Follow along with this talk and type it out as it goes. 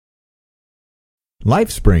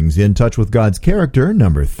LifeSprings In Touch with God's Character,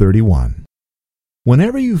 number 31.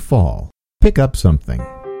 Whenever you fall, pick up something.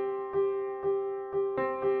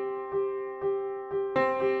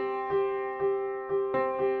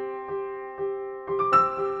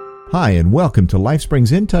 Hi, and welcome to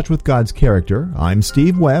LifeSprings In Touch with God's Character. I'm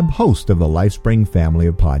Steve Webb, host of the LifeSpring family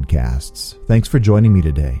of podcasts. Thanks for joining me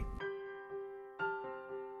today.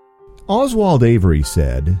 Oswald Avery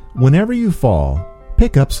said, "Whenever you fall,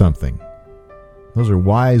 pick up something." Those are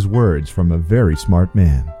wise words from a very smart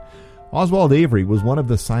man. Oswald Avery was one of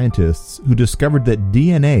the scientists who discovered that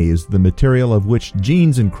DNA is the material of which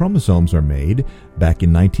genes and chromosomes are made back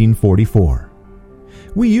in 1944.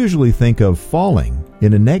 We usually think of falling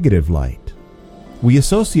in a negative light. We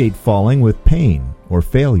associate falling with pain or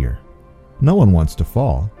failure. No one wants to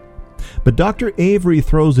fall. But Dr. Avery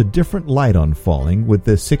throws a different light on falling with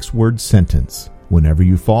this 6-word sentence: whenever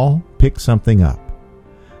you fall, pick something up.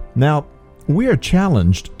 Now, we are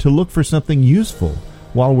challenged to look for something useful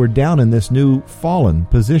while we're down in this new fallen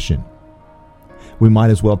position. We might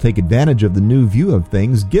as well take advantage of the new view of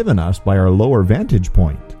things given us by our lower vantage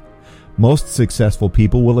point. Most successful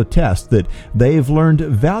people will attest that they've learned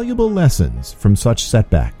valuable lessons from such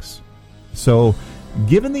setbacks. So,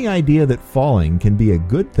 given the idea that falling can be a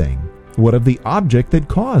good thing, what of the object that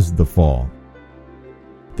caused the fall?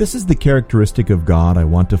 This is the characteristic of God I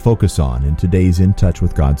want to focus on in today's In Touch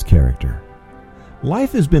with God's Character.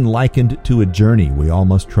 Life has been likened to a journey we all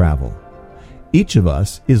must travel. Each of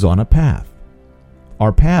us is on a path.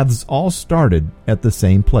 Our paths all started at the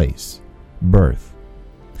same place: birth.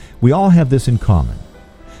 We all have this in common.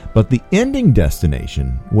 But the ending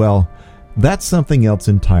destination, well, that's something else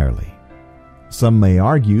entirely. Some may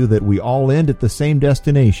argue that we all end at the same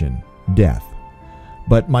destination, death.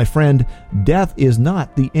 But my friend, death is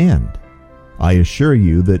not the end. I assure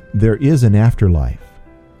you that there is an afterlife.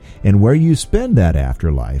 And where you spend that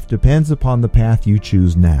afterlife depends upon the path you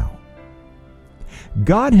choose now.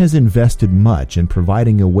 God has invested much in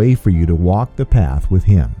providing a way for you to walk the path with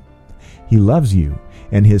Him. He loves you,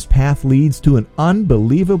 and His path leads to an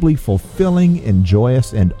unbelievably fulfilling and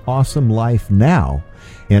joyous and awesome life now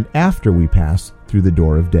and after we pass through the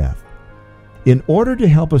door of death. In order to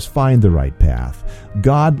help us find the right path,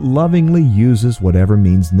 God lovingly uses whatever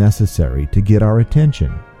means necessary to get our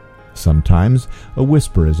attention. Sometimes a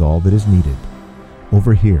whisper is all that is needed.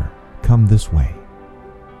 Over here, come this way.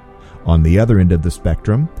 On the other end of the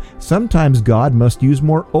spectrum, sometimes God must use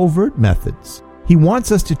more overt methods. He wants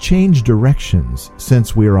us to change directions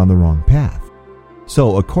since we are on the wrong path.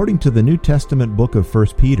 So, according to the New Testament book of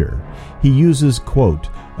 1 Peter, he uses, quote,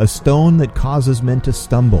 "a stone that causes men to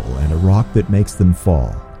stumble and a rock that makes them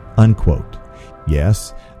fall," unquote.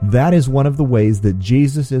 Yes, that is one of the ways that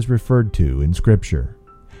Jesus is referred to in Scripture,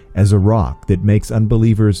 as a rock that makes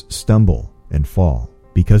unbelievers stumble and fall,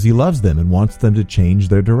 because He loves them and wants them to change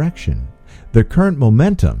their direction. Their current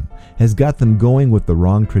momentum has got them going with the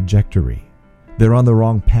wrong trajectory. They're on the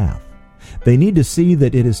wrong path. They need to see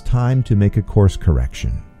that it is time to make a course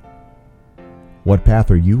correction. What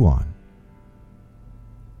path are you on?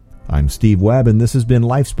 I'm Steve Webb, and this has been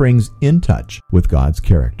LifeSprings In Touch with God's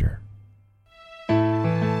Character.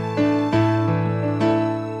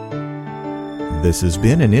 This has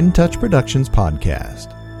been an In Touch Productions podcast.